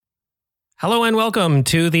Hello and welcome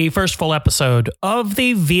to the first full episode of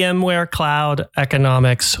the VMware Cloud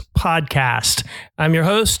Economics podcast. I'm your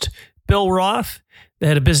host, Bill Roth, the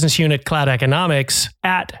head of business unit Cloud Economics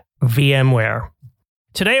at VMware.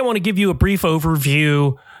 Today, I want to give you a brief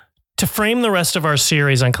overview to frame the rest of our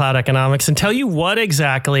series on cloud economics and tell you what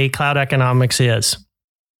exactly cloud economics is.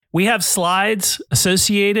 We have slides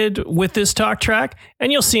associated with this talk track,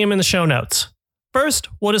 and you'll see them in the show notes. First,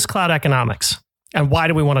 what is cloud economics, and why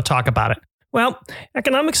do we want to talk about it? Well,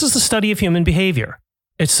 economics is the study of human behavior.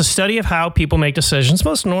 It's the study of how people make decisions,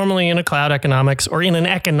 most normally in a cloud economics or in an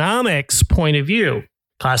economics point of view.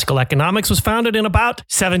 Classical economics was founded in about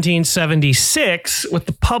 1776 with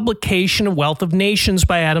the publication of Wealth of Nations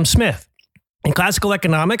by Adam Smith. In classical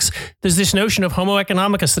economics, there's this notion of homo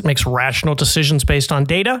economicus that makes rational decisions based on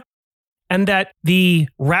data, and that the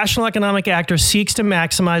rational economic actor seeks to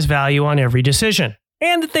maximize value on every decision,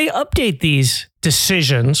 and that they update these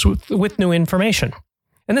decisions with new information.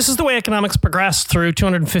 And this is the way economics progressed through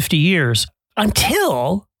 250 years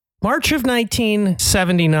until March of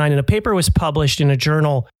 1979, and a paper was published in a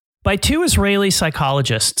journal by two Israeli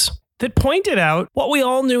psychologists that pointed out what we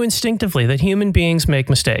all knew instinctively, that human beings make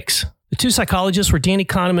mistakes. The two psychologists were Danny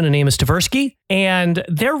Kahneman and Amos Tversky, and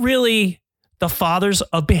they're really the fathers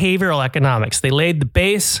of behavioral economics. They laid the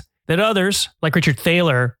base that others, like Richard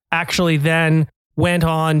Thaler, actually then went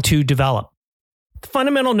on to develop. The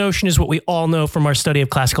fundamental notion is what we all know from our study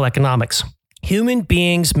of classical economics. Human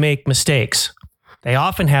beings make mistakes. They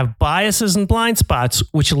often have biases and blind spots,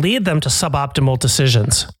 which lead them to suboptimal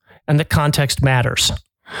decisions, and the context matters.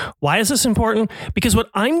 Why is this important? Because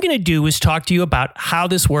what I'm going to do is talk to you about how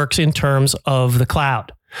this works in terms of the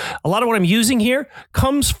cloud. A lot of what I'm using here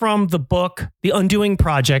comes from the book, The Undoing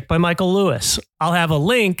Project by Michael Lewis. I'll have a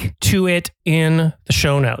link to it in the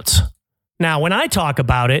show notes. Now, when I talk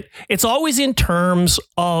about it, it's always in terms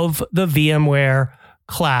of the VMware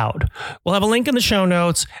Cloud. We'll have a link in the show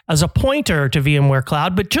notes as a pointer to VMware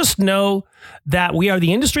Cloud, but just know that we are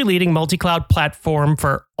the industry-leading multi-cloud platform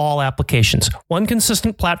for all applications. One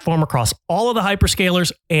consistent platform across all of the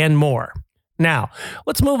hyperscalers and more. Now,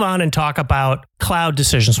 let's move on and talk about cloud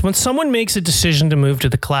decisions. When someone makes a decision to move to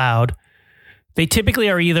the cloud, they typically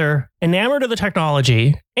are either enamored of the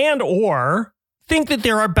technology and/or think that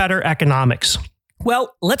there are better economics.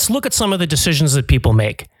 Well, let's look at some of the decisions that people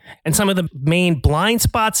make and some of the main blind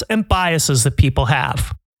spots and biases that people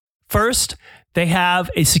have. First, they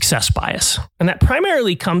have a success bias, and that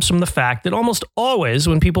primarily comes from the fact that almost always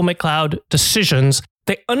when people make cloud decisions,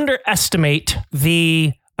 they underestimate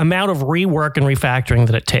the amount of rework and refactoring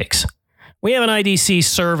that it takes. We have an IDC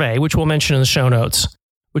survey, which we'll mention in the show notes,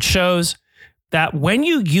 which shows that when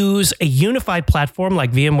you use a unified platform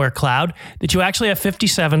like VMware Cloud, that you actually have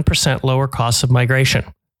 57% lower costs of migration.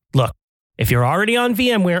 Look, if you're already on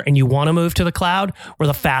VMware and you want to move to the cloud, we're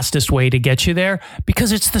the fastest way to get you there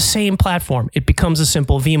because it's the same platform. It becomes a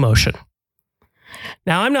simple vMotion.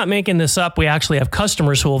 Now, I'm not making this up. We actually have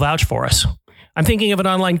customers who will vouch for us. I'm thinking of an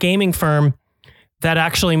online gaming firm that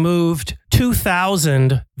actually moved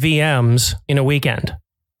 2,000 VMs in a weekend.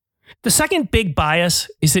 The second big bias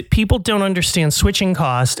is that people don't understand switching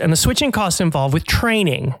cost and the switching costs involved with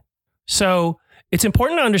training. So it's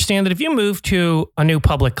important to understand that if you move to a new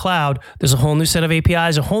public cloud, there's a whole new set of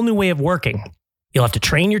APIs, a whole new way of working. You'll have to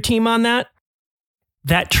train your team on that.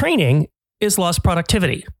 That training is lost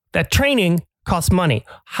productivity. That training costs money.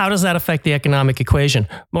 How does that affect the economic equation?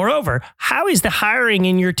 Moreover, how is the hiring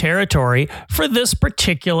in your territory for this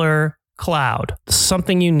particular cloud? This is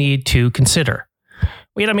something you need to consider.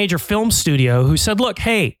 We had a major film studio who said, look,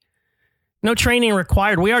 hey, no training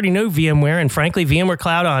required. We already know VMware, and frankly, VMware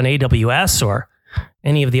Cloud on AWS or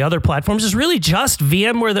any of the other platforms is really just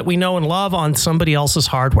VMware that we know and love on somebody else's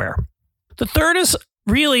hardware. The third is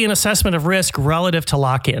really an assessment of risk relative to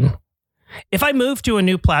lock-in. If I move to a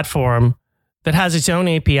new platform that has its own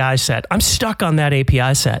API set, I'm stuck on that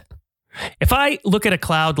API set. If I look at a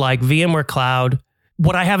cloud like VMware Cloud,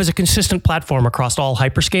 what I have is a consistent platform across all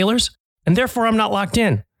hyperscalers, and therefore I'm not locked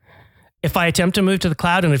in. If I attempt to move to the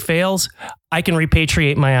cloud and it fails, I can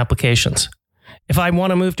repatriate my applications. If I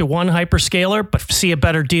want to move to one hyperscaler, but see a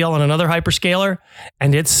better deal on another hyperscaler,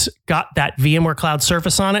 and it's got that VMware Cloud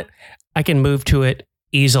Surface on it, I can move to it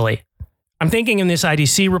easily. I'm thinking in this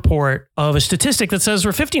IDC report of a statistic that says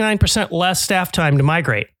we're 59% less staff time to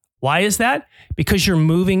migrate. Why is that? Because you're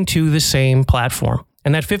moving to the same platform.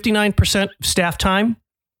 And that 59% staff time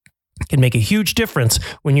can make a huge difference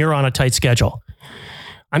when you're on a tight schedule.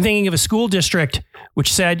 I'm thinking of a school district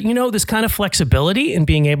which said, this kind of flexibility in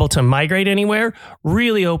being able to migrate anywhere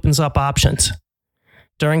really opens up options.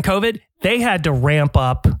 During COVID, they had to ramp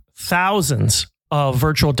up thousands of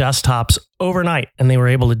virtual desktops overnight. And they were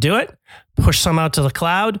able to do it, push some out to the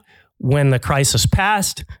cloud. When the crisis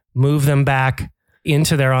passed, move them back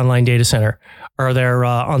into their online data center or their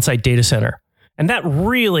on-site data center. And that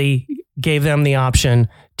really gave them the option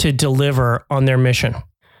to deliver on their mission.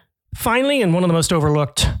 Finally, and one of the most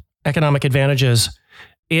overlooked economic advantages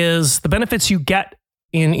is the benefits you get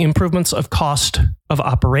in improvements of cost of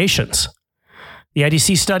operations. The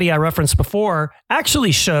IDC study I referenced before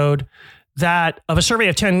actually showed that of a survey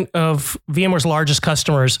of 10 of VMware's largest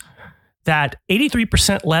customers, that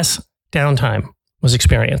 83% less downtime was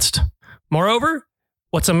experienced. Moreover,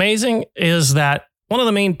 what's amazing is that one of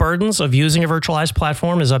the main burdens of using a virtualized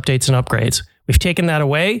platform is updates and upgrades. We've taken that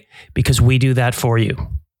away because we do that for you.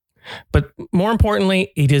 But more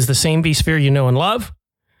importantly, it is the same vSphere you know and love.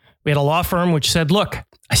 We had a law firm which said, look,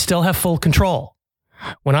 I still have full control.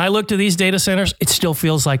 When I look to these data centers, it still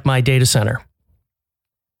feels like my data center.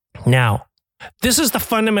 Now, this is the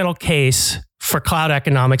fundamental case for cloud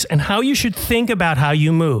economics and how you should think about how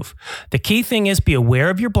you move. The key thing is be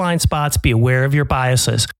aware of your blind spots, be aware of your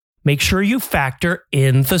biases. Make sure you factor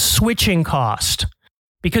in the switching cost,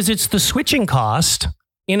 because it's the switching cost.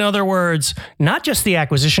 In other words, not just the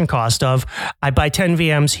acquisition cost of I buy 10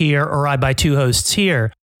 VMs here or I buy 2 hosts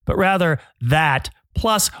here, but rather that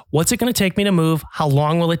plus what's it going to take me to move? How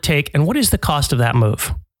long will it take? And what is the cost of that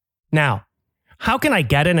move? Now, how can I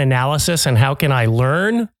get an analysis and how can I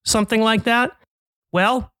learn something like that?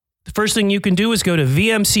 Well, the first thing you can do is go to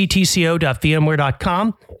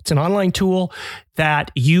vmctco.vmware.com. It's an online tool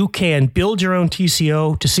that you can build your own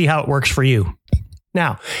TCO to see how it works for you.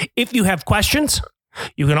 Now, if you have questions,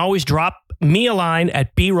 you can always drop me a line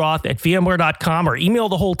at broth@vmware.com or email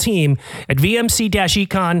the whole team at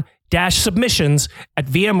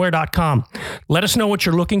vmc-econ-submissions@vmware.com. Let us know what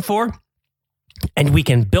you're looking for, and we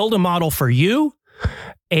can build a model for you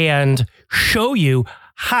and show you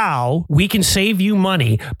how we can save you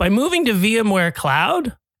money by moving to VMware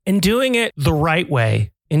Cloud and doing it the right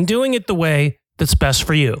way and doing it the way that's best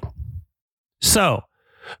for you. So,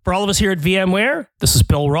 for all of us here at VMware, this is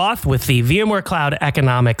Bill Roth with the VMware Cloud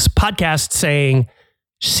Economics podcast saying,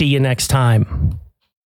 see you next time.